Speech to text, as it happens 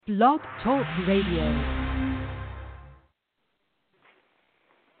Blog Talk Radio.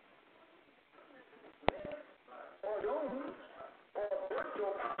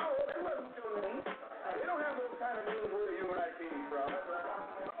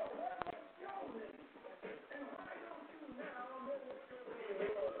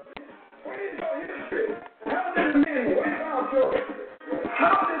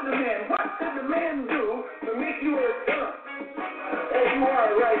 What did the man do to make you a son as you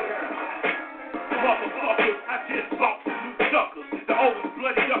are right now? Motherfuckers, I just bought some new suckers. The old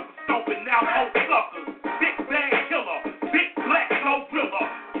bloody up for stomping now old suckers. Big bad killer, big black low thriller.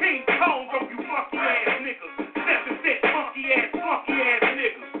 King Kong on you funky ass niggas. 7-cent funky ass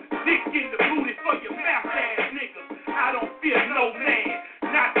niggas. Dick in the booty for your mouth ass niggas. I don't fear no man.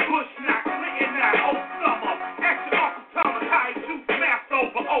 Not Bush, not Clinton, not Osama. Action Uncle Thomas, how he shoots mask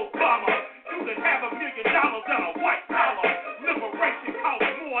over Obama. You can have $1 million and a white collar. Liberation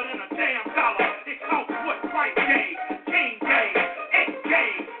costs more than a damn dollar. It costs what Christ gave, King gave, X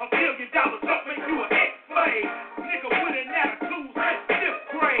gave. $1 billion don't make you an ex-slave. Nigga with an attitude since 5th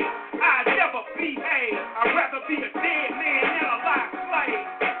grade. I'd never behave. I'd rather be a dead man than a live slave.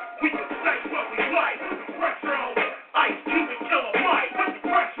 We can say what we like. Put the pressure on. Ice Cube and Killer Mike. Put the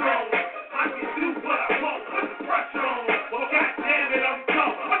pressure on. I can do what I want. Put the pressure on. Well, goddamn it, I'm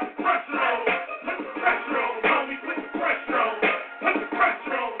going. Put the pressure on. Put the pressure on, homie. Put the pressure on. Put the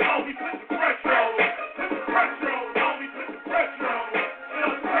pressure on, homie. Put the pressure on. Put the pressure on, homie. Put the pressure on.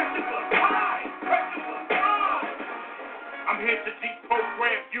 The pressure was high. Pressure was high. I'm here to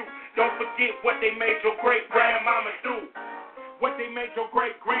deprogram you. Don't forget what they made your great grandmama do. What they made your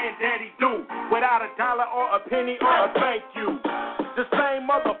great granddaddy do. Without a dollar or a penny or a thank you. The same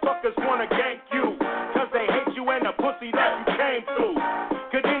motherfuckers wanna gank you. Cause they hate you and the pussy that you came through.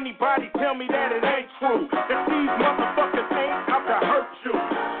 Could anybody tell me that it ain't true? That these motherfuckers ain't out to hurt you.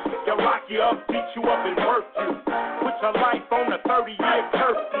 They'll lock you up, beat you up and work you. Put your life on a 30-year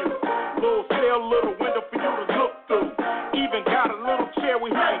curfew. Little cell, little window for you to look through. Even got a little chair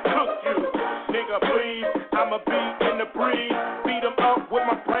where he can cook you. Nigga, please, I'ma be in the breeze. Beat 'em up with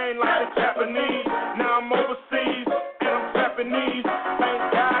my brain like the Japanese. Now I'm overseas and I'm Japanese. Thank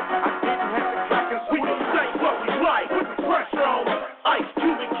God I didn't have to crack and sweep. We can say what we like. Put the pressure on. Ice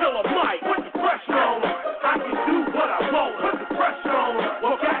Cube and Killer Mike. Put the pressure on. I can do what I want. Put the pressure on.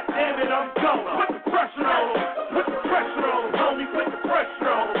 Well, goddamn it, I'm gonna. Put the pressure on. Put the pressure on, homie. Put the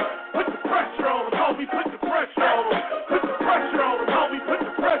pressure on. Put the pressure on, homie. Put the pressure on. Put the pressure on, homie. Put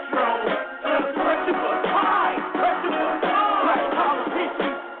the pressure on. The pressure was high. Pressure was high. Black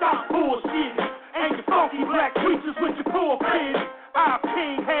politicians, stop bullshitting. And you funky black creatures with your bullpen. Our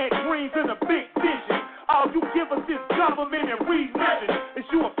king had dreams and a big vision. All you give us is government and religion. Is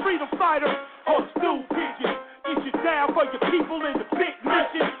you a freedom fighter or a stool pigeon? Is you down for your people in the big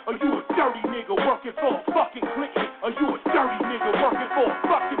mission? Or you a dirty nigga working for a fucking Clinton? Or you a dirty nigga working for a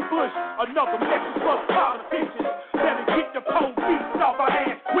fucking Bush? Another message for the politicians. Better get the police off our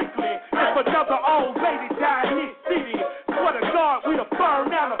ass quickly. If another old lady died in this city, swear to God we'll burn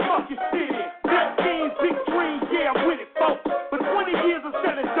down the fucking city. Big schemes, big dreams, yeah, I'm with it, folks. But 20 years of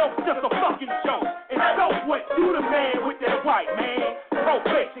selling dope's just a fucking joke. And so what? You the man with that white man.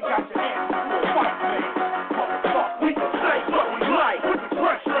 Probation got your ass to a white man. Motherfucker, we can say what we like. Put the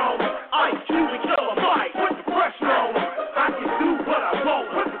pressure on. Ice Cube and Killer Mike. Put the pressure on. I can do what I want.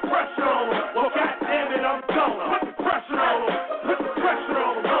 Put the pressure on. Well, goddamn it, I'm gonna. Put the pressure on. Put the pressure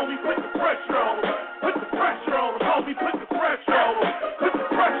on, homie. Put the pressure on. Put the pressure on, homie. Put the pressure on. Put the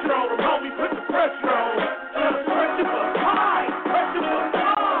pressure on, homie. Put the pressure on. The pressure was high. Pressure was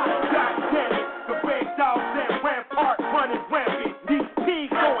high. God damn it. The red dogs at Rampart running rampant. These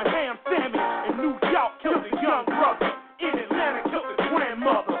pigs going ham sandwich. In New York killed a young brother. In Atlanta killed his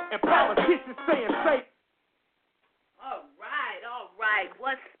grandmother. And politicians saying safe. All right.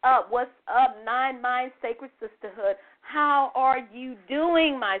 What's up? What's up, Nine Mind Sacred Sisterhood? How are you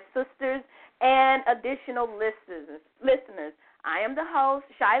doing, my sisters and additional listeners? I am the host,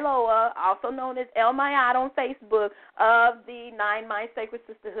 Shiloah, also known as El Mayad on Facebook, of the Nine Mind Sacred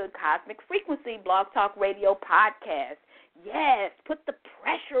Sisterhood Cosmic Frequency Blog Talk Radio podcast. Yes, put the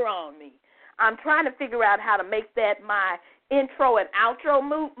pressure on me. I'm trying to figure out how to make that my intro and outro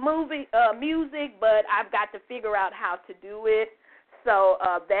music, but I've got to figure out how to do it. So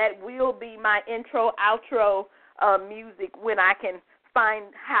that will be my intro, outro music when I can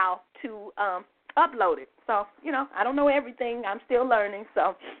find how to upload it. So, I don't know everything. I'm still learning.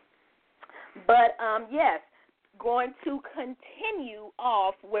 So, but, yes, going to continue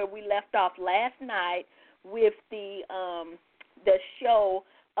off where we left off last night with the show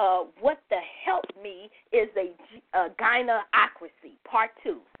What the Help Me is a Gyne-Ocracy, Part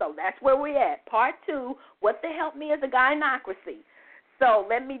 2. So that's where we're at. Part 2, What the Help Me is a Gyne-Ocracy. So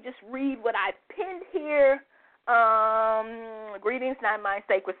let me just read what I pinned here. Greetings, Nine Mind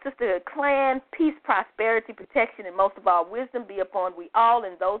Sacred Sisterhood Clan. Peace, prosperity, protection, and most of all, wisdom be upon we all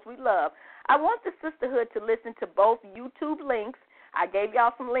and those we love. I want the sisterhood to listen to both YouTube links. I gave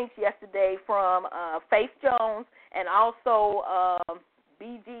y'all some links yesterday from Faith Jones and also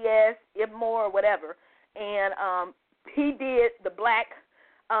BGS, Ibmore, or whatever. And he did the Black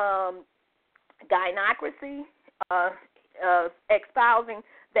Gyne-Ocracy, espousing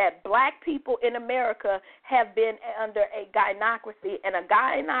that black people in America have been under a gyneocracy, and a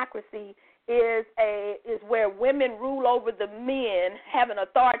gyneocracy is where women rule over the men, have an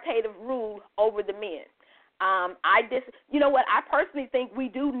authoritative rule over the men. You know what? I personally think we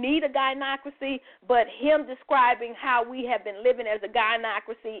do need a gyneocracy, but him describing how we have been living as a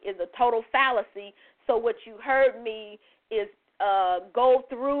gyneocracy is a total fallacy. So what you heard me is go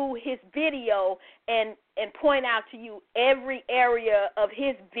through his video and point out to you every area of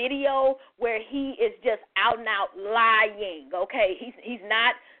his video where he is just out and out lying. Okay, he's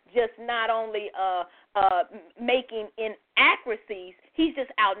not only making inaccuracies, he's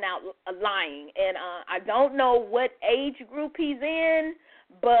just out and out lying. And I don't know what age group he's in,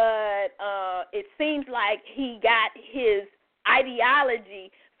 but it seems like he got his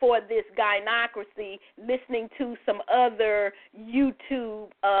ideology for this gyneocracy listening to some other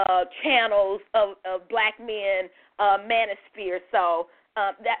YouTube channels of black men, manosphere. So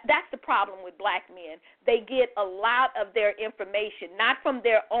that's the problem with black men. They get a lot of their information, not from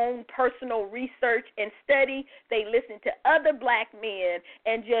their own personal research and study. They listen to other black men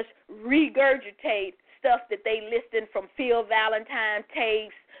and just regurgitate stuff that they listen from Phil Valentine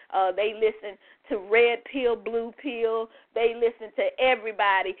tapes. They listen to Red Pill, Blue Pill. They listen to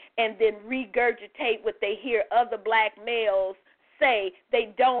everybody and then regurgitate what they hear other black males say.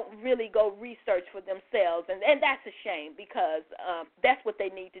 They don't really go research for themselves, and that's a shame because that's what they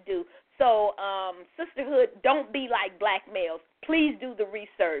need to do. So, sisterhood, don't be like black males. Please do the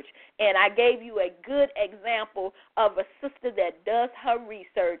research. And I gave you a good example of a sister that does her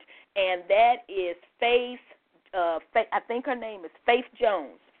research, and that is Faith. I think her name is Faith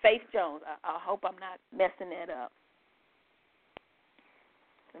Jones. Faith Jones. I hope I'm not messing that up.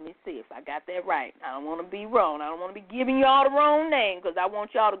 Let me see if I got that right. I don't want to be wrong. I don't want to be giving y'all the wrong name because I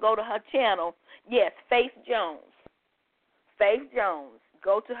want y'all to go to her channel. Yes, Faith Jones. Faith Jones.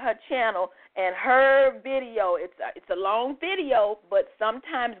 Go to her channel, and her video, it's a long video, but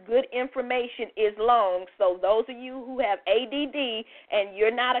sometimes good information is long. So those of you who have ADD and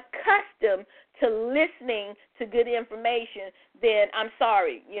you're not accustomed to listening to good information, then I'm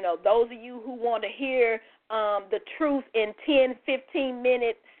sorry. You know, those of you who want to hear the truth in 10,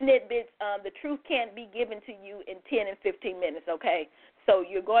 15-minute snippets, the truth can't be given to you in 10 and 15 minutes, okay? So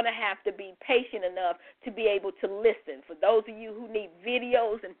you're going to have to be patient enough to be able to listen. For those of you who need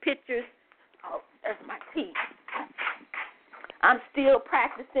videos and pictures, oh, there's my tea. I'm still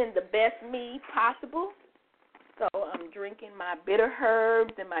practicing the best me possible. So I'm drinking my bitter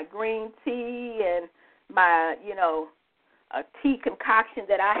herbs and my green tea and my, a tea concoction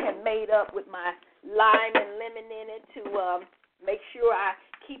that I have made up with my lime and lemon in it to make sure I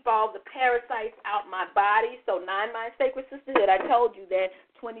keep all the parasites out my body. So 9 Mind Sacred Sisterhood, I told you that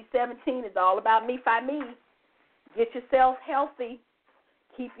 2017 is all about me by me. Get yourself healthy.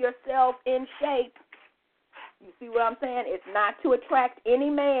 Keep yourself in shape. You see what I'm saying? It's not to attract any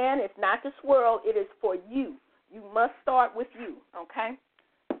man. It's not to swirl. It is for you. You must start with you, okay?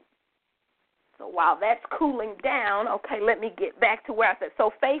 So while that's cooling down, okay, let me get back to where I said.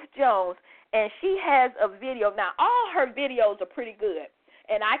 So Faith Jones, and she has a video. Now, all her videos are pretty good,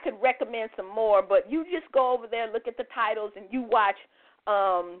 and I could recommend some more, but you just go over there, look at the titles, and you watch.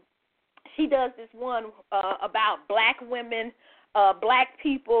 She does this one about black women, black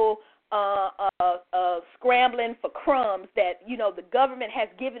people scrambling for crumbs that, the government has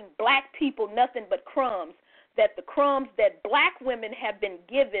given black people nothing but crumbs, that the crumbs that black women have been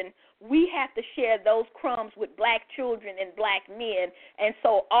given, we have to share those crumbs with black children and black men. And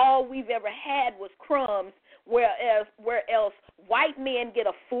so all we've ever had was crumbs, where else white men get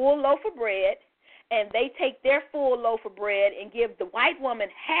a full loaf of bread, and they take their full loaf of bread and give the white woman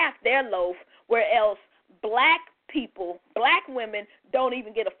half their loaf, where else black people, black women, don't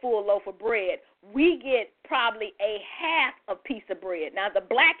even get a full loaf of bread. We get probably a half a piece of bread. Now, the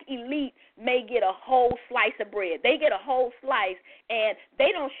black elite may get a whole slice of bread. They get a whole slice, and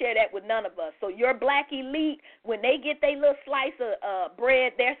they don't share that with none of us. So your black elite, when they get their little slice of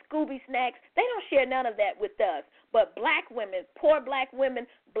bread, their Scooby snacks, they don't share none of that with us. But black women, poor black women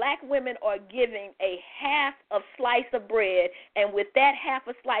are giving a half of slice of bread, and with that half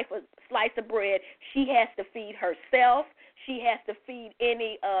a slice of bread, she has to feed herself. She has to feed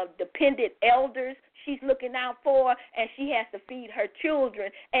any dependent elders she's looking out for, and she has to feed her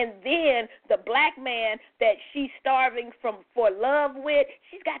children. And then the black man that she's starving for love with,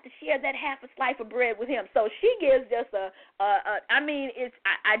 she's got to share that half a slice of bread with him. So she gives just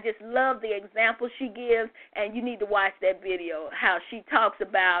I just love the example she gives, and you need to watch that video, how she talks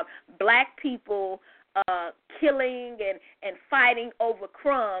about black people killing and fighting over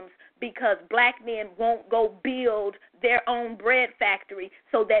crumbs because black men won't go build their own bread factory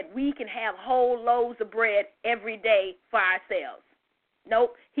so that we can have whole loaves of bread every day for ourselves.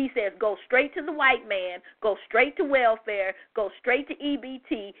 Nope. He says go straight to the white man, go straight to welfare, go straight to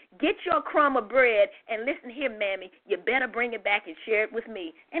EBT, get your crumb of bread, and listen here, mammy, you better bring it back and share it with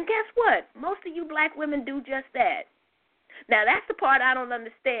me. And guess what? Most of you black women do just that. Now, that's the part I don't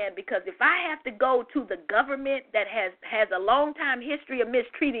understand, because if I have to go to the government that has a long time history of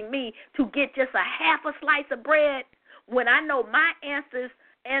mistreating me to get just a half a slice of bread, when I know my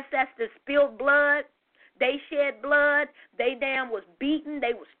ancestors spilled blood, they shed blood, they was beaten,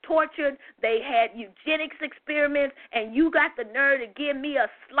 they was tortured, they had eugenics experiments, and you got the nerve to give me a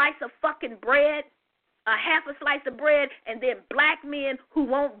slice of fucking bread? A half a slice of bread, and then black men who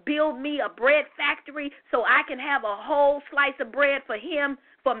won't build me a bread factory so I can have a whole slice of bread for him,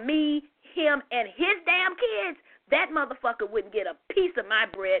 for me, him, and his damn kids, that motherfucker wouldn't get a piece of my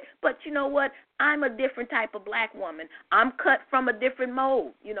bread. But you know what? I'm a different type of black woman. I'm cut from a different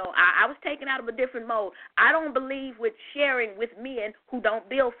mold. You know, I was taken out of a different mold. I don't believe with sharing with men who don't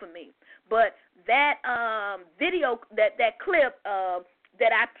build for me. But that video, that clip,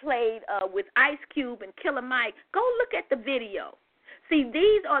 that I played with Ice Cube and Killer Mike, go look at the video. See,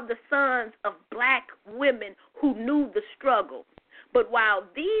 these are the sons of black women who knew the struggle. But while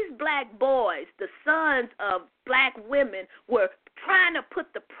these black boys, the sons of black women, were trying to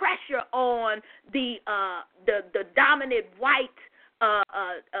put the pressure on the dominant white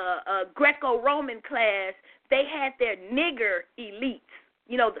Greco-Roman class, they had their nigger elites.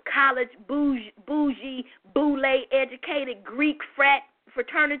 You know, the college bougie, boule educated Greek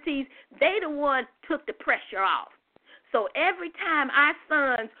fraternities, they the one took the pressure off. So every time our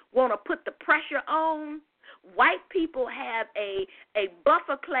sons want to put the pressure on, white people have a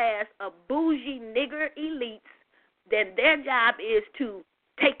buffer class of bougie nigger elites, then their job is to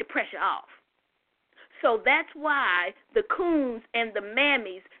take the pressure off. So that's why the coons and the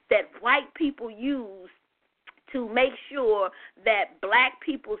mammies that white people use to make sure that black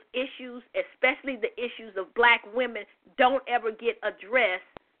people's issues, especially the issues of black women, don't ever get addressed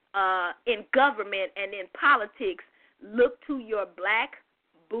in government and in politics, look to your black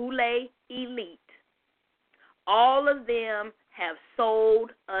boule elite. All of them have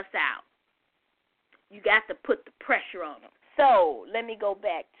sold us out. You got to put the pressure on them. So let me go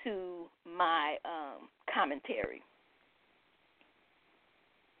back to my commentary.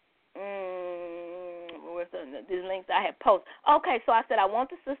 These links I have posted. Okay, so I said I want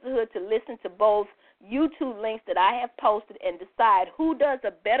the sisterhood to listen to both YouTube links that I have posted and decide who does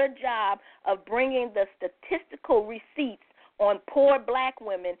a better job of bringing the statistical receipts on poor black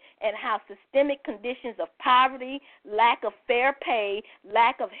women and how systemic conditions of poverty, lack of fair pay,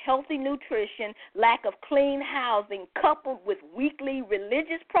 lack of healthy nutrition, lack of clean housing, coupled with weekly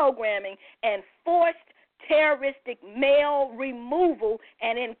religious programming and forced terroristic male removal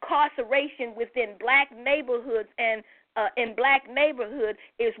and incarceration within black neighborhoods and in black neighborhood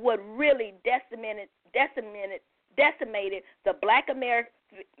is what really decimated the black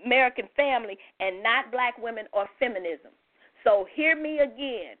American family, and not black women or feminism. So hear me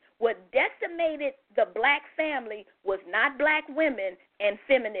again. What decimated the black family was not black women and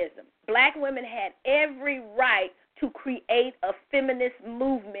feminism. Black women had every right to create a feminist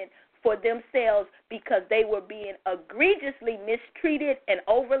movement for themselves because they were being egregiously mistreated and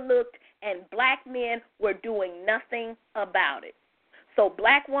overlooked, and black men were doing nothing about it. So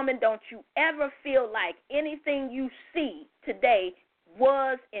black woman, don't you ever feel like anything you see today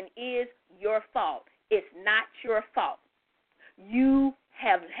was and is your fault. It's not your fault. You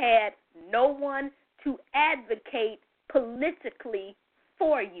have had no one to advocate politically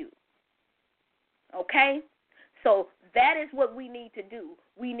for you. Okay? So that is what we need to do.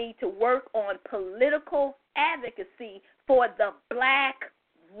 We need to work on political advocacy for the black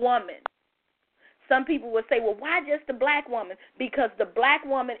woman. Some people will say, well, why just the black woman? Because the black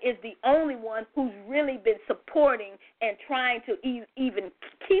woman is the only one who's really been supporting and trying to even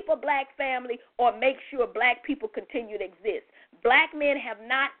keep a black family or make sure black people continue to exist. Black men have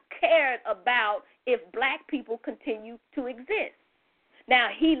not cared about if black people continue to exist. Now,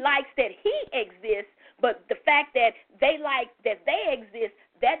 he likes that he exists, but the fact that they like that they exist,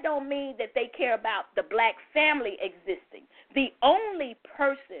 that don't mean that they care about the black family existing. The only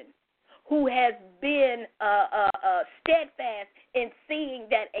person who has been steadfast in seeing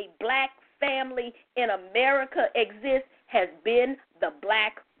that a black family in America exists has been the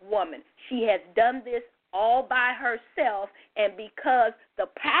black woman. She has done this all by herself, and because the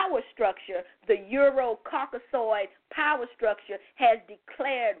power structure, the Euro-Caucasoid power structure, has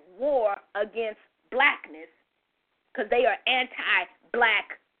declared war against blackness, because they are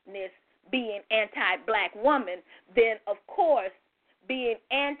anti-blackness, being anti-black woman, then of course, being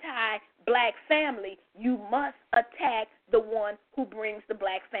anti-black family, you must attack the one who brings the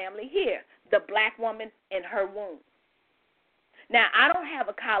black family here, the black woman in her womb. Now, I don't have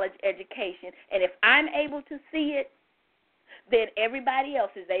a college education, and if I'm able to see it, then everybody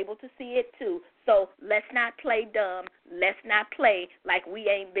else is able to see it too. So let's not play dumb. Let's not play like we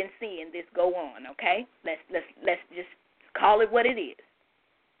ain't been seeing this go on, okay? Let's just call it what it is.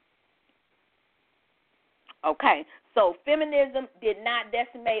 Okay, so feminism did not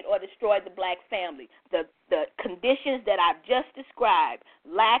decimate or destroy the black family. The conditions that I've just described,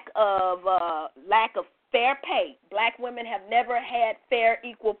 lack of fair pay. Black women have never had fair,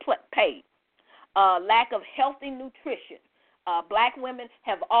 equal pay. Lack of healthy nutrition. Black women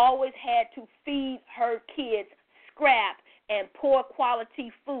have always had to feed her kids scrap and poor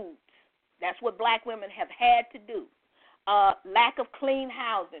quality foods. That's what black women have had to do. Lack of clean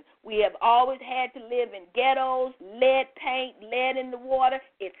housing. We have always had to live in ghettos, lead paint, lead in the water.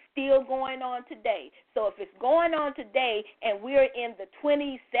 It's still going on today. So if it's going on today and we're in the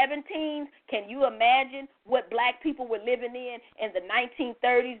 2017s, can you imagine what black people were living in the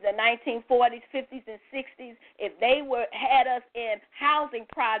 1930s, the 1940s, 50s, and 60s? If they had us in housing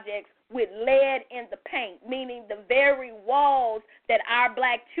projects with lead in the paint, meaning the very walls that our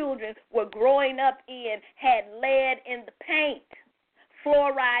black children were growing up in had lead in the paint,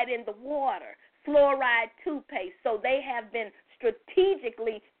 fluoride in the water, fluoride toothpaste. So they have been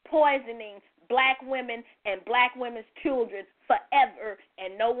strategically poisoning black women and black women's children forever,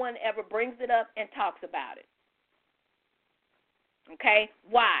 and no one ever brings it up and talks about it. Okay?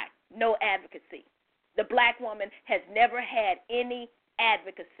 Why? No advocacy. The black woman has never had any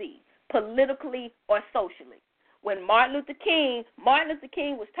advocacy, politically or socially. When Martin Luther King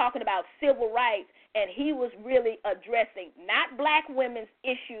was talking about civil rights, and he was really addressing not black women's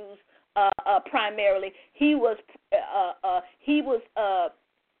issues primarily. He was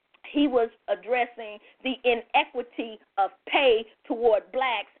addressing the inequity of pay toward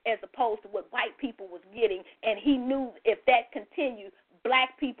blacks as opposed to what white people was getting, and he knew if that continued,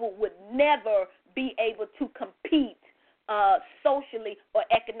 black people would never be able to compete socially or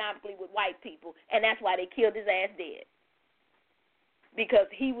economically with white people, and that's why they killed his ass dead. Because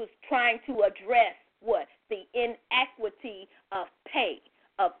he was trying to address what? The inequity of pay.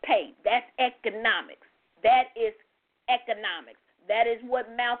 That's economics. That is economics. That is what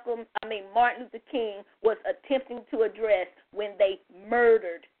Martin Luther King was attempting to address when they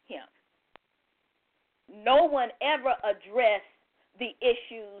murdered him. No one ever addressed the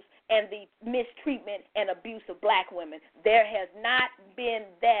issues and the mistreatment and abuse of black women. There has not been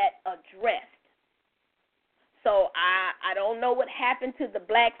that addressed. So I don't know what happened to the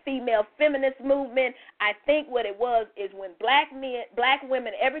black female feminist movement. I think what it was is when black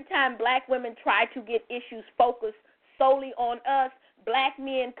women, every time black women try to get issues focused solely on us, black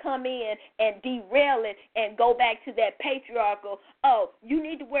men come in and derail it and go back to that patriarchal, you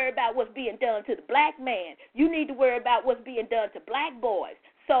need to worry about what's being done to the black man. You need to worry about what's being done to black boys.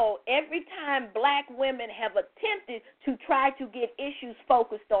 So every time black women have attempted to try to get issues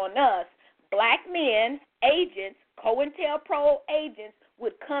focused on us, black men, agents, COINTELPRO agents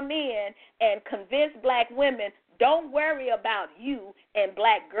would come in and convince black women, don't worry about you and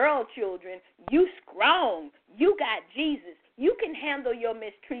black girl children. You strong. You got Jesus. You can handle your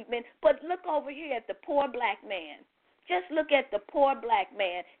mistreatment, but look over here at the poor black man. Just look at the poor black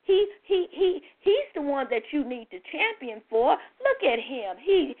man. He's the one that you need to champion for. Look at him.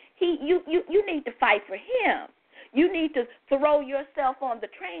 You need to fight for him. You need to throw yourself on the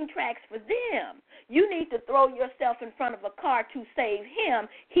train tracks for them. You need to throw yourself in front of a car to save him.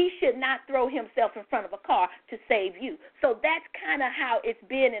 He should not throw himself in front of a car to save you. So that's kind of how it's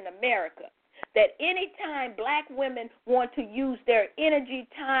been in America. That anytime black women want to use their energy,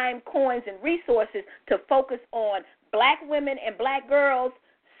 time, coins, and resources to focus on black women and black girls,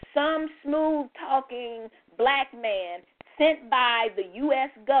 some smooth-talking black man sent by the U.S.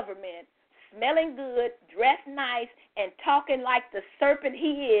 government smelling good, dressed nice, and talking like the serpent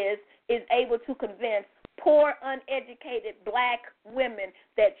he is able to convince poor, uneducated black women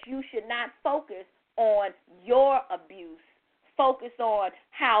that you should not focus on your abuse. Focus on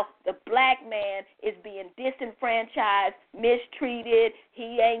how the black man is being disenfranchised, mistreated,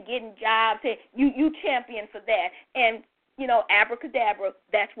 he ain't getting jobs. You champion for that. And, abracadabra,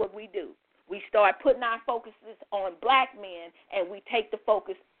 that's what we do. We start putting our focuses on black men, and we take the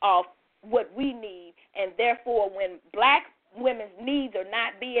focus off what we need. And therefore, when black women's needs are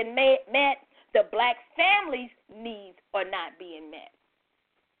not being met, the black family's needs are not being met.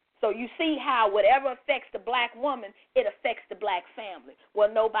 So you see how whatever affects the black woman, it affects the black family.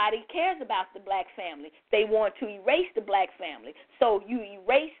 Well, nobody cares about the black family. They want to erase the black family. So you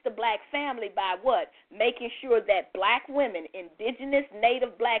erase the black family by what? Making sure that black women, indigenous,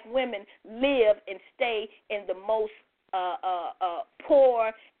 native black women, live and stay in the most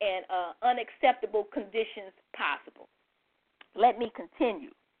poor and unacceptable conditions possible. Let me continue.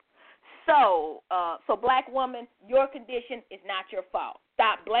 So black woman, your condition is not your fault.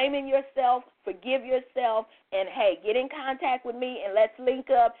 Stop blaming yourself, forgive yourself, and, hey, get in contact with me and let's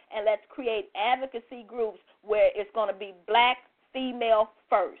link up and let's create advocacy groups where it's going to be black female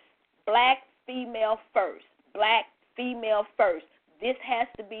first, black female first, black female first. This has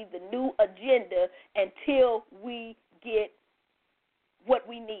to be the new agenda until we get what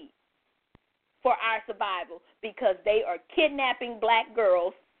we need for our survival, because they are kidnapping black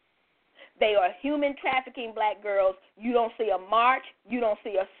girls. They are human trafficking black girls. You don't see a march. You don't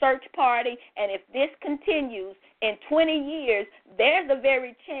see a search party. And if this continues in 20 years, there's a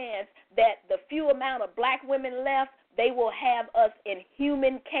very chance that the few amount of black women left, they will have us in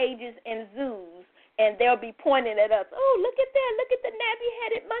human cages and zoos, and they'll be pointing at us. Oh, look at that. Look at the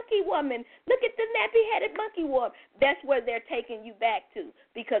nappy-headed monkey woman. Look at the nappy-headed monkey woman. That's where they're taking you back to,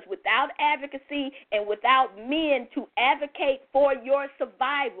 because without advocacy and without men to advocate for your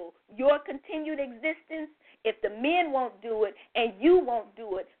survival, your continued existence, if the men won't do it and you won't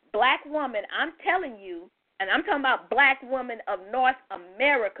do it, black woman, I'm telling you, and I'm talking about black women of North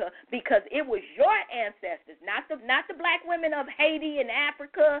America, because it was your ancestors, not the black women of Haiti and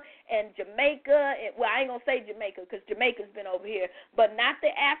Africa and Jamaica. Well, I ain't going to say Jamaica because Jamaica's been over here, but not the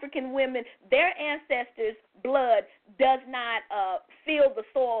African women. Their ancestors' blood does not fill the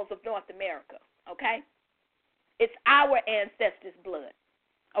soils of North America, okay? It's our ancestors' blood,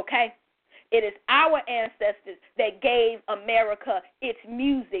 okay? It is our ancestors that gave America its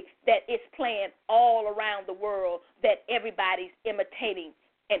music that it's playing all around the world, that everybody's imitating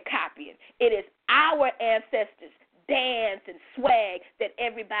and copying. It is our ancestors' dance and swag that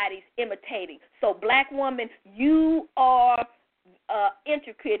everybody's imitating. So, black woman, you are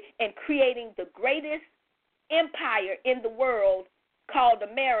intricate in creating the greatest empire in the world called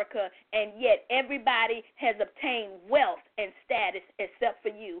America, and yet everybody has obtained wealth and status except for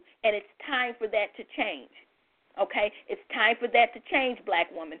you, and it's time for that to change, okay? It's time for that to change, black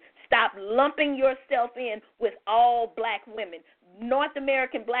woman. Stop lumping yourself in with all black women. North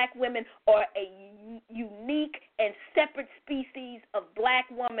American black women are a unique and separate species of black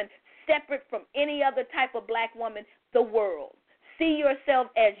woman, separate from any other type of black woman, the world. See yourself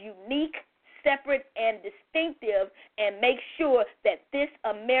as unique, separate, and distinctive, and make sure that this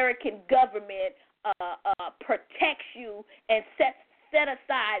American government protects you and set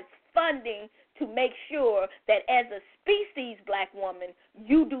aside funding to make sure that as a species, black woman,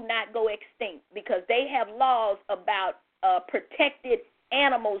 you do not go extinct, because they have laws about protected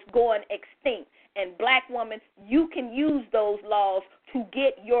animals going extinct. And black woman, you can use those laws to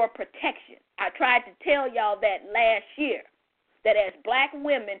get your protection. I tried to tell y'all that last year, that as black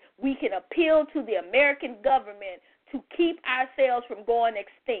women, we can appeal to the American government to keep ourselves from going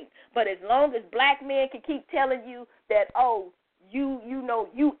extinct. But as long as black men can keep telling you that, oh,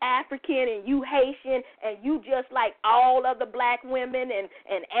 you African and you Haitian and you just like all other black women,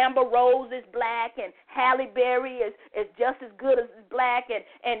 and Amber Rose is black and Halle Berry is just as good as black, and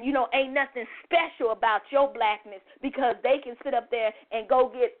ain't nothing special about your blackness, because they can sit up there and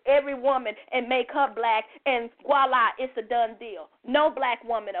go get every woman and make her black, and voila, it's a done deal. No, black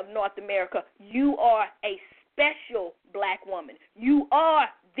woman of North America, you are a special black woman. You are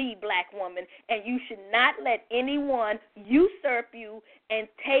the black woman, and you should not let anyone usurp you and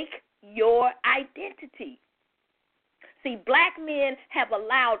take your identity. See, black men have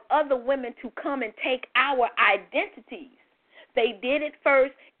allowed other women to come and take our identities. They did it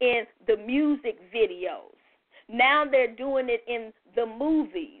first in the music videos. Now they're doing it in the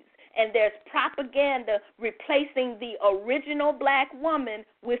movies. And there's propaganda replacing the original black woman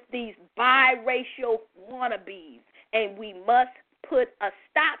with these biracial wannabes. And we must put a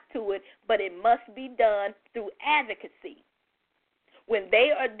stop to it, but it must be done through advocacy. When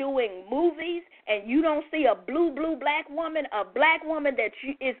they are doing movies and you don't see a blue black woman, a black woman that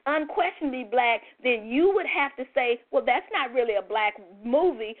is unquestionably black, then you would have to say, well, that's not really a black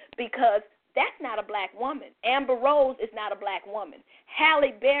movie because that's not a black woman. Amber Rose is not a black woman.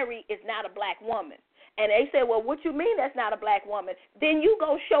 Halle Berry is not a black woman. And they say, well, what you mean that's not a black woman? Then you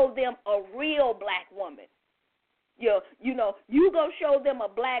go show them a real black woman. You go show them a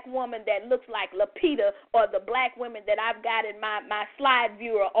black woman that looks like Lupita or the black women that I've got in my slide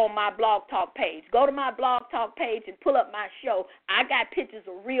viewer on my Blog Talk page. Go to my Blog Talk page and pull up my show. I got pictures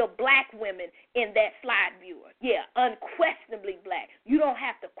of real black women in that slide viewer. Yeah, unquestionably black. You don't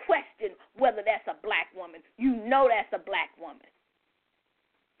have to question whether that's a black woman. You know that's a black woman.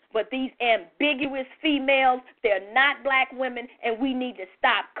 But these ambiguous females, they're not black women, and we need to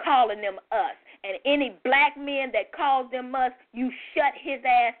stop calling them us. And any black men that calls them us, you shut his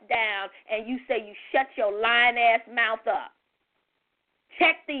ass down, and you say you shut your lying-ass mouth up.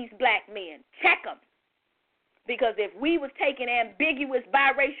 Check these black men. Check them. Because if we was taking ambiguous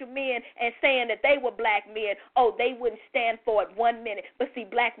biracial men and saying that they were black men, they wouldn't stand for it 1 minute. But see,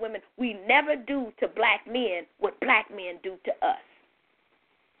 black women, we never do to black men what black men do to us.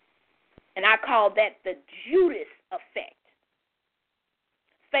 And I call that the Judas effect.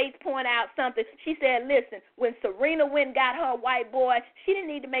 Faith pointed out something. She said, listen, when Serena went and got her white boy, she didn't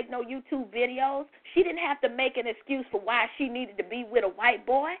need to make no YouTube videos. She didn't have to make an excuse for why she needed to be with a white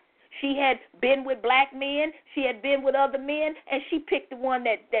boy. She had been with black men. She had been with other men, and she picked the one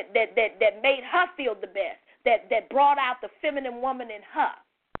that made her feel the best, that brought out the feminine woman in her.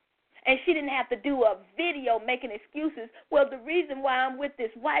 And she didn't have to do a video making excuses. Well, the reason why I'm with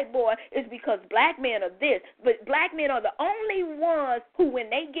this white boy is because black men are this. But black men are the only ones who, when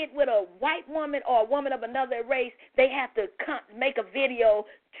they get with a white woman or a woman of another race, they have to make a video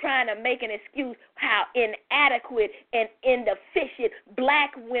trying to make an excuse how inadequate and inefficient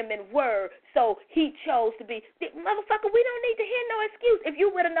black women were. So he chose to be. Motherfucker, we don't need to hear no excuse. If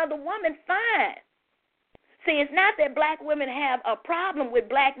you with another woman, fine. See, it's not that black women have a problem with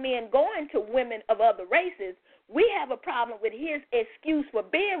black men going to women of other races. We have a problem with his excuse for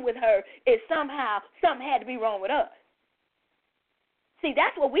being with her is somehow something had to be wrong with us. See,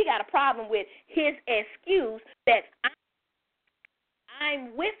 that's what we got a problem with, his excuse that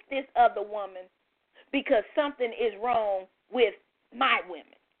I'm with this other woman because something is wrong with my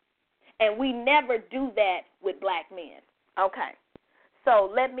women. And we never do that with black men. Okay.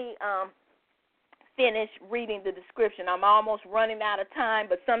 So let me finish reading the description. I'm almost running out of time,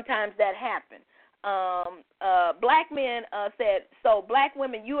 but sometimes that happens. Black men said, so black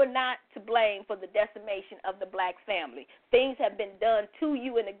women, you are not to blame for the decimation of the black family. Things have been done to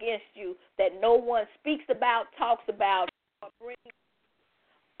you and against you that no one speaks about, talks about, or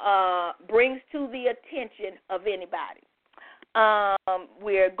brings to the attention of anybody.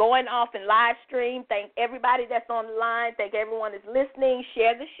 We're going off in live stream. Thank everybody that's on the line. Thank everyone that's listening.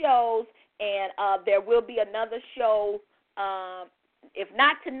 Share the shows. And there will be another show. If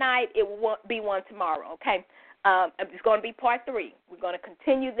not tonight, it will be one tomorrow, okay? It's going to be part 3. We're going to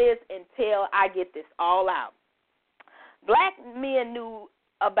continue this until I get this all out. Black men knew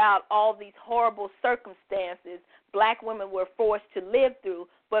about all these horrible circumstances black women were forced to live through,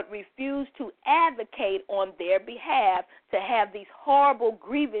 but refused to advocate on their behalf to have these horrible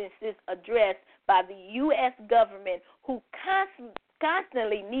grievances addressed by the U.S. government, who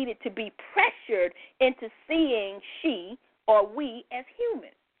constantly needed to be pressured into seeing she or we as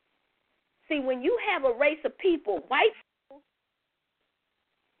human. See, when you have a race of people, white people,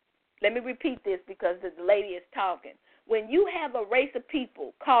 let me repeat this because the lady is talking. When you have a race of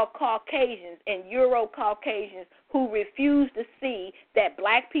people called Caucasians and Euro-Caucasians who refuse to see that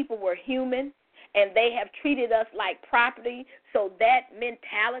black people were human and they have treated us like property, so that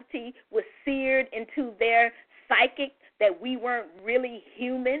mentality was seared into their psychic that we weren't really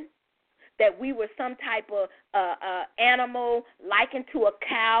human, that we were some type of animal likened to a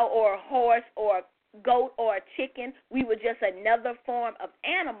cow or a horse or a goat or a chicken, we were just another form of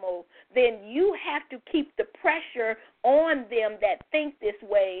animal, then you have to keep the pressure on them that think this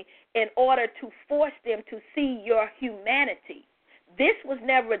way in order to force them to see your humanity. This was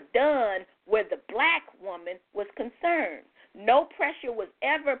never done where the black woman was concerned. No pressure was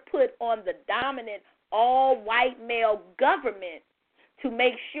ever put on the dominant all-white male government to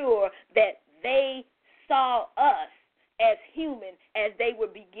make sure that they saw us as human as they were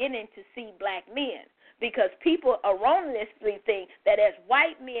beginning to see black men. Because people erroneously think that as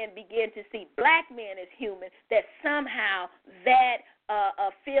white men begin to see black men as human, that somehow that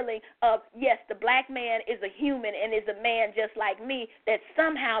feeling of, yes, the black man is a human and is a man just like me, that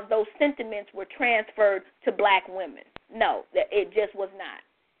somehow those sentiments were transferred to black women. No, that it just was not.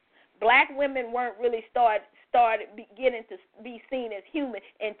 Black women weren't really started beginning to be seen as human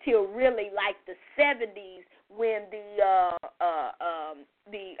until really like the 70s, when the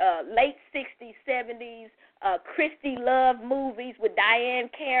late 60s, 70s, Christy Love movies with Diane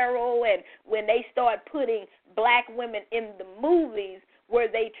Carroll, and when they start putting black women in the movies, were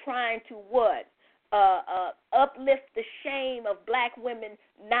they trying to what? Uplift the shame of black women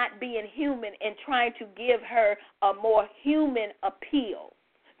not being human and trying to give her a more human appeal.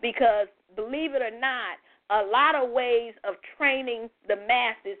 Because, believe it or not, a lot of ways of training the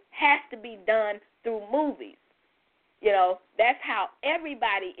masses has to be done through movies. You know, that's how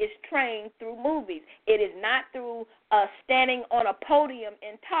everybody is trained, through movies. It is not through standing on a podium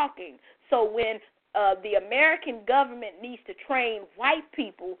and talking. So when the American government needs to train white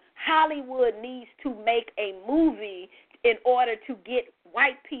people, Hollywood needs to make a movie in order to get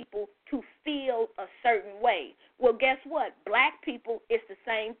white people to feel a certain way. Well, guess what? Black people, it's the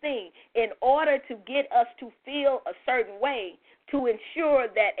same thing. In order to get us to feel a certain way, to ensure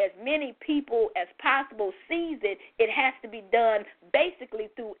that as many people as possible sees it, it has to be done basically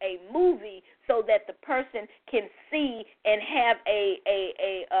through a movie so that the person can see and have a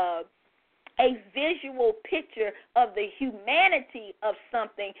visual picture of the humanity of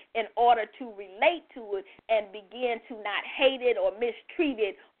something in order to relate to it and begin to not hate it or mistreat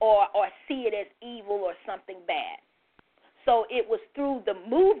it or see it as evil or something bad. So it was through the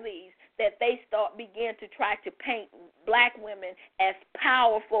movies that they began to try to paint black women as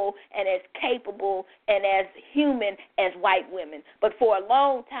powerful and as capable and as human as white women. But for a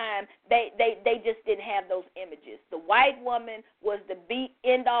long time, they just didn't have those images. The white woman was the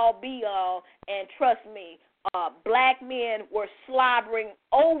end-all, be-all, and trust me, black men were slobbering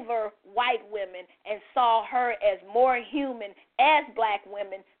over white women and saw her as more human as black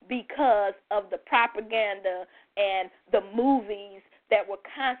women because of the propaganda and the movies that were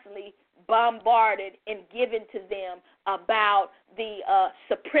constantly bombarded and given to them about the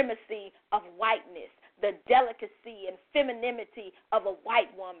supremacy of whiteness, the delicacy and femininity of a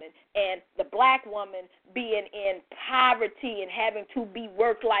white woman, and the black woman being in poverty and having to be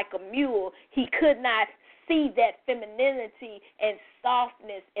worked like a mule. He could not see that femininity and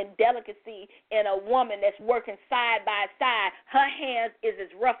softness and delicacy in a woman that's working side by side. Her hands is as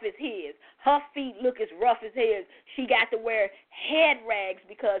rough as his. Her feet look as rough as his. She got to wear head rags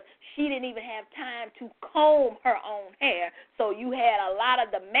because she didn't even have time to comb her own hair. So you had a lot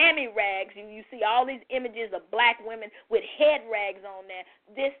of the mammy rags. You see all these images of black women with head rags on there.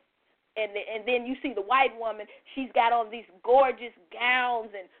 And then you see the white woman, she's got on these gorgeous gowns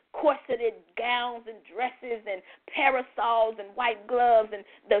and corseted gowns and dresses and parasols and white gloves and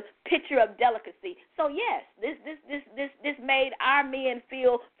the picture of delicacy. So yes, this made our men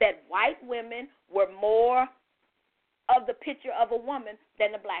feel that white women were more of the picture of a woman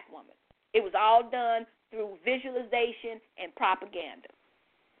than the black woman. It was all done through visualization and propaganda.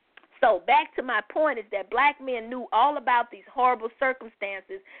 So back to my point is that black men knew all about these horrible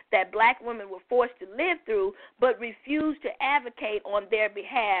circumstances that black women were forced to live through, but refused to advocate on their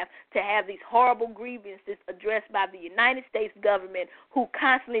behalf to have these horrible grievances addressed by the United States government, who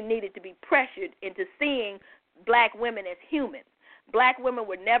constantly needed to be pressured into seeing black women as human. Black women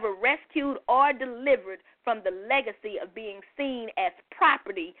were never rescued or delivered from the legacy of being seen as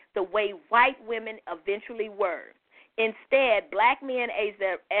property the way white women eventually were. Instead, black men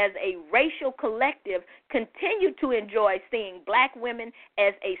as a racial collective continue to enjoy seeing black women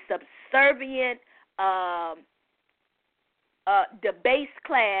as a subservient, debased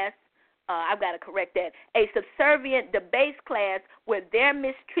class. I've got to correct that. A subservient, debased class where their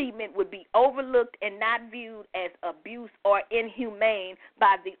mistreatment would be overlooked and not viewed as abuse or inhumane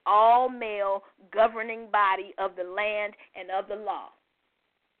by the all-male governing body of the land and of the law.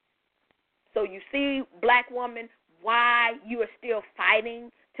 So you see, black woman, why you are still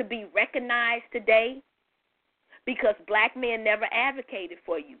fighting to be recognized today? Because black men never advocated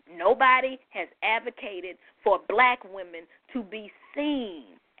for you. Nobody has advocated for black women to be seen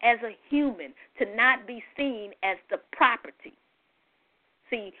as a human, to not be seen as the property.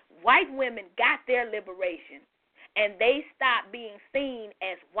 See, white women got their liberation, and they stopped being seen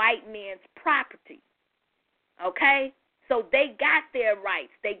as white men's property. Okay? So they got their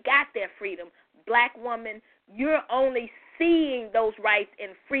rights. They got their freedom. Black woman, you're only seeing those rights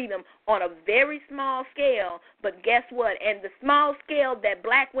and freedom on a very small scale, but guess what? And the small scale that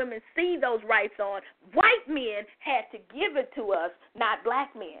black women see those rights on, white men had to give it to us, not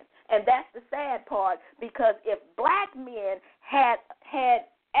black men. And that's the sad part, because if black men had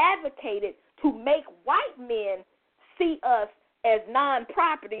advocated to make white men see us as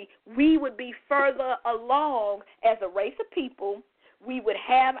non-property, we would be further along as a race of people. We would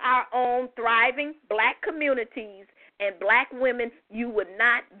have our own thriving black communities, and black women, you would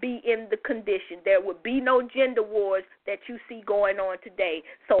not be in the condition. There would be no gender wars that you see going on today.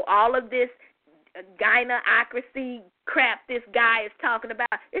 So all of this gyne-ocracy crap this guy is talking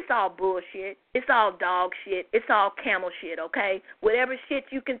about, it's all bullshit. It's all dog shit. It's all camel shit, okay? Whatever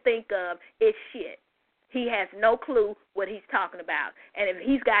shit you can think of, it's shit. He has no clue what he's talking about. And if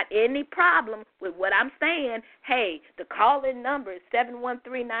he's got any problem with what I'm saying, hey, the call-in number is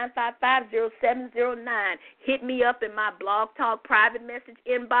 713-955-0709. Hit me up in my Blog Talk private message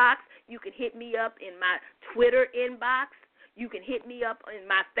inbox. You can hit me up in my Twitter inbox. You can hit me up in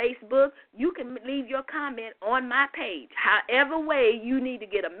my Facebook. You can leave your comment on my page. However way you need to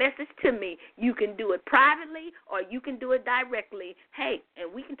get a message to me, you can do it privately or you can do it directly. Hey,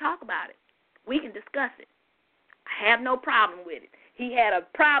 and we can talk about it. We can discuss it. I have no problem with it. He had a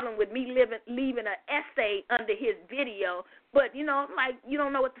problem with me leaving an essay under his video, but, you know, like, you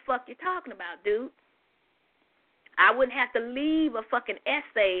don't know what the fuck you're talking about, dude. I wouldn't have to leave a fucking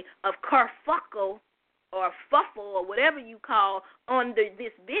essay of kerfuckle or fuffle or whatever you call under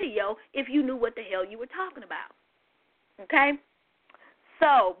this video if you knew what the hell you were talking about. Okay?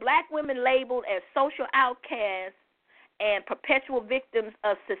 So, black women labeled as social outcasts and perpetual victims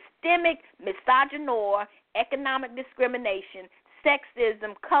of systemic misogynoir, economic discrimination,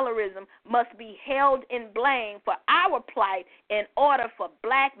 sexism, colorism must be held in blame for our plight in order for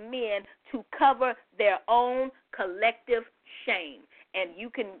black men to cover their own collective shame. And you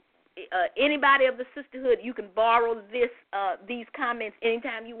can, anybody of the sisterhood, you can borrow these comments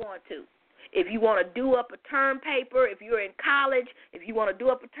anytime you want to. If you want to do up a term paper, if you're in college, if you want to do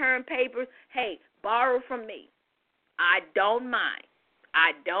up a term paper, hey, borrow from me. I don't mind.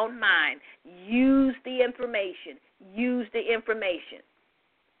 I don't mind. Use the information. Use the information.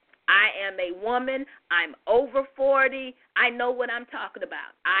 I am a woman. I'm over 40. I know what I'm talking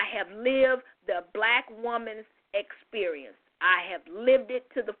about. I have lived the black woman's experience. I have lived it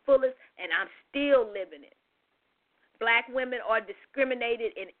to the fullest, and I'm still living it. Black women are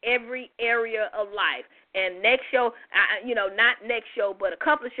discriminated in every area of life. And next show, not next show, but a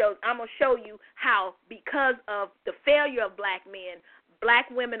couple of shows, I'm going to show you how, because of the failure of black men, black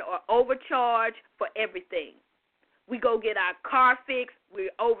women are overcharged for everything. We go get our car fixed,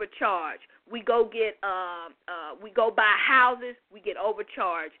 we're overcharged. We go buy houses, we get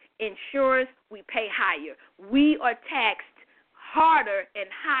overcharged. Insurance, we pay higher. We are taxed harder and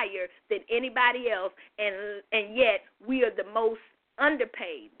higher than anybody else, and yet we are the most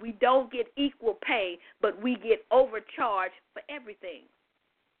underpaid. We don't get equal pay, but we get overcharged for everything.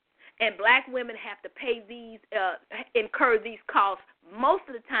 And black women have to pay incur these costs most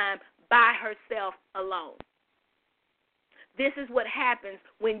of the time by herself alone. This is what happens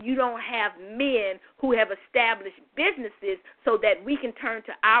when you don't have men who have established businesses so that we can turn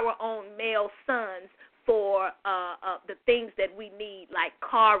to our own male sons for the things that we need, like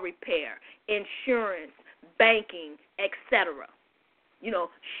car repair, insurance, banking, etc.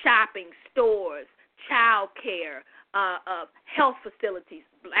 Shopping, stores, child care, health facilities.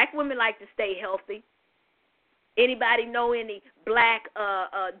 Black women like to stay healthy. Anybody know any black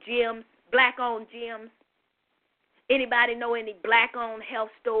gyms, black-owned gyms? Anybody know any black-owned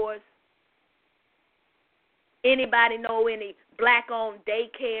health stores? Anybody know any black-owned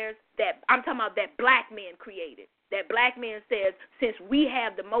daycares that I'm talking about that black men created? That black man says, since we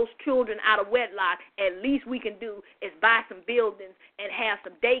have the most children out of wedlock, at least we can do is buy some buildings and have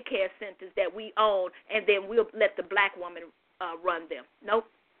some daycare centers that we own, and then we'll let the black woman run them. Nope.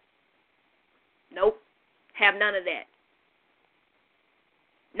 Have none of that.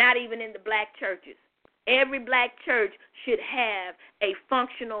 Not even in the black churches. Every black church should have a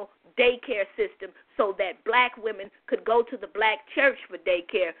functional daycare system so that black women could go to the black church for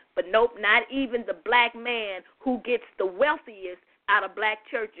daycare. But nope, not even the black man who gets the wealthiest out of black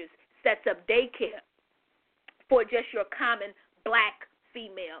churches sets up daycare for just your common black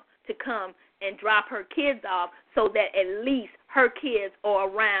female to come and drop her kids off so that at least her kids are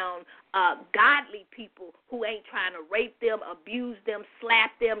around godly people who ain't trying to rape them, abuse them,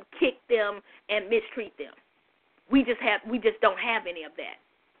 slap them, kick them, and mistreat them. We just don't have any of that.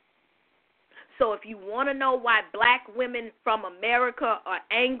 So if you want to know why black women from America are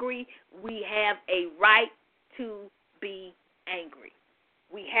angry, we have a right to be angry.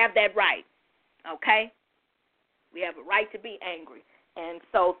 We have that right, okay? We have a right to be angry. And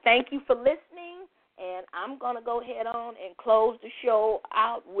so thank you for listening, and I'm going to go ahead on and close the show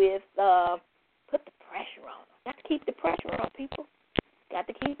out with put the pressure on. Got to keep the pressure on, people. Got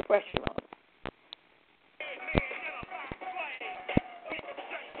to keep the pressure on.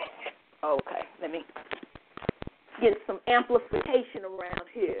 Okay, let me get some amplification around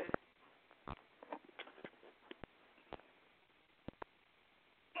here.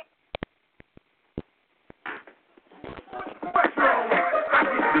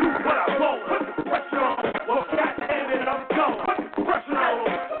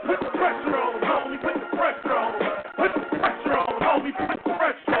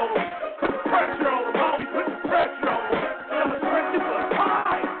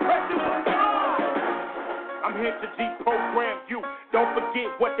 To deprogram you. Don't forget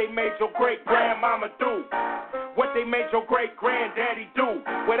what they made your great-grandmama do. What they made your great-granddaddy do.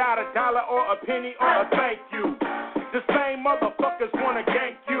 Without a dollar or a penny or a thank you. The same motherfuckers wanna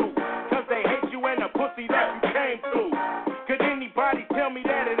gank you. Cause they hate you and the pussy that you came through. Could anybody tell me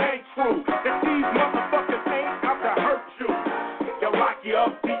that it ain't true? That these motherfuckers ain't out to hurt you. They'll lock you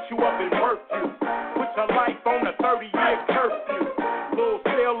up, beat you up and work you. Put your life on a 30-year curfew. Little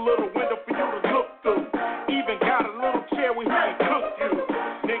cell, little window for you to look through. Even got a little chair where he can cook you.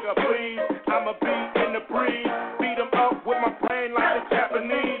 Nigga, please, I'ma be in the breeze. Beat him up with my brain like the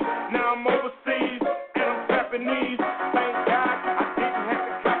Japanese. Now I'm overseas and I'm Japanese. Thank God I didn't have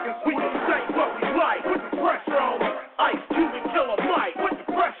to cock and squeeze. We can say what we like, put the pressure on him. Ice Cube and Killer Mike, put the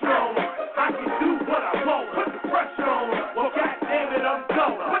pressure on him. I can do what I want, put the pressure on him. Well, goddamn it, I'm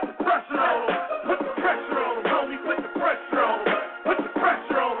gonna put the pressure on him. Put the pressure on him, homie, put the pressure on him. Put the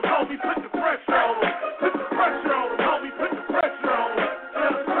pressure on him, homie, put the pressure on him. Put the pressure on him, homie, put the pressure on him.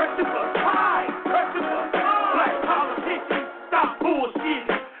 Pressure for high, pressure for high. Black politicians, stop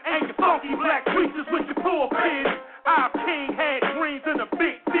bullshitting. And your funky black preachers with your pulpits. Our king had dreams and a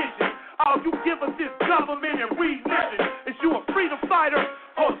big vision. All you give us is government and religion. Is you a freedom fighter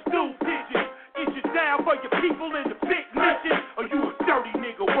or a stool pigeon? Is you down for your people in the big mission? Or you a dirty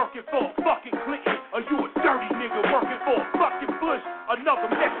nigga working for a fucking Clinton? Or you a dirty nigga working for a fucking Bush? Another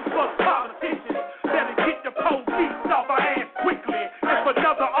message for the politicians. Better get the police off our ass quickly. If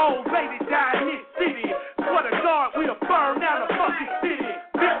another old lady die in this city, swear to God we'll burn down the fucking city.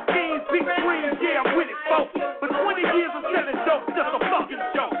 Big schemes, big dreams, yeah, I'm with it, folks. But 20 years of selling dope, just a fucking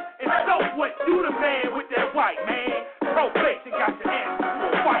joke. And so what? You the man with that white man. Probation got your ass to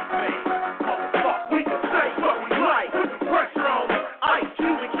a white man. Motherfucker, we can say what we like. Put the pressure on them. Ice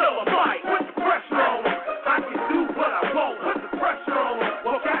Cube and Killer Mike. Put the pressure on them. I can do what I want. Put the pressure on them.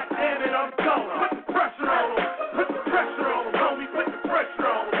 Well, goddamn it, I'm gonna put the pressure on them. Put the pressure on them, homie. Put the pressure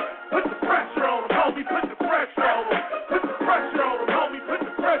on them. Put the pressure on them, homie. Put the pressure on them. Put the pressure on them, homie. Put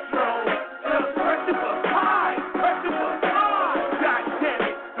the pressure on them. Pressure for high. Pressure for high. God damn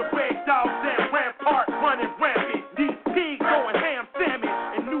it, the red dogs and Rampart running rampant. These pigs going ham sandwich.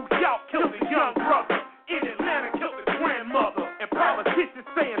 In New York killed a young brother. In Atlanta killed a grandmother. And politicians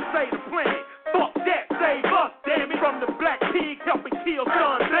saying save the planet. Fuck that, save us, damn it. From the black pig helping kill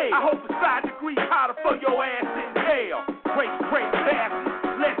John Day. I hope it's 5 degrees hotter for your ass in hell. Great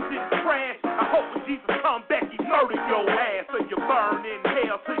bastard, less than trash. I hope when Jesus come back, he murder your ass. So you burn in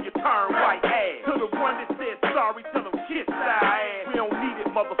hell till you turn white ass. To the one that said sorry to them kiss our ass. We don't need it,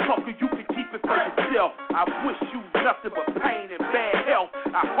 motherfucker, you can keep it for yourself. I wish you nothing but pain and bad health.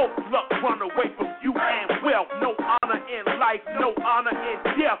 I hope luck run away from you and wealth. No honor in life, no honor in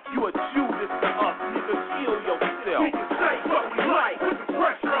death. You a Judas to us, nigga, kill yourself. We can say what we like, put the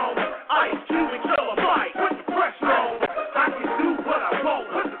pressure on them. Ice Cube and Killer Mike, put the pressure on them. I can do what I want,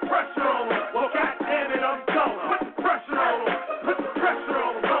 put the pressure on them. Well, goddamn it, I'm gonna put the pressure on them. Put the pressure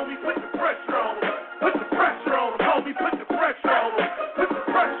on them, homie, put the pressure on them. Put the pressure on them, homie, put the pressure on them. Put the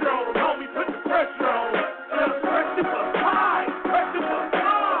pressure on them, homie, put the pressure on them. Pressure for high, pressure for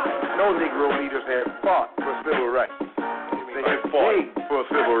high. No Negro leaders have fought for civil rights. They have begged for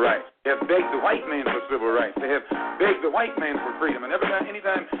civil rights. They have begged the white man for civil rights. They have begged the white man for freedom. And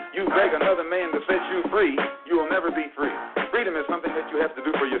anytime you beg another man to set you free, you will never be free. Freedom is something that you have to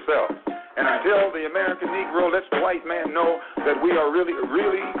do for yourself. And until the American Negro lets the white man know that we are really,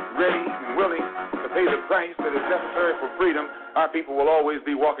 really ready and willing to pay the price that is necessary for freedom, our people will always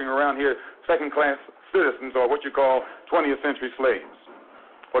be walking around here second-class citizens, or what you call 20th century slaves.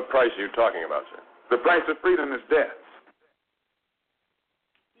 What price are you talking about, sir? The price of freedom is death.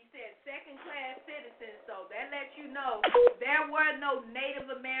 He said second-class citizens, so that lets you know there were no Native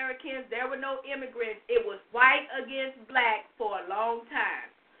Americans, there were no immigrants. It was white against black for a long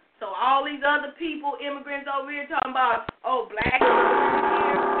time. So all these other people, immigrants over here talking about, oh, black people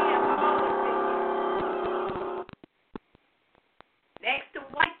here, we have all these things. Next to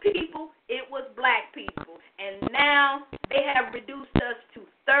white people, it was black people. And now they have reduced us to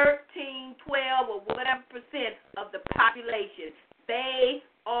 13, 12, or whatever percent of the population. They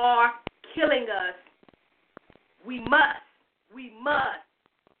are killing us. We must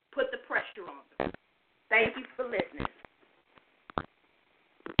put the pressure on them. Thank you for listening.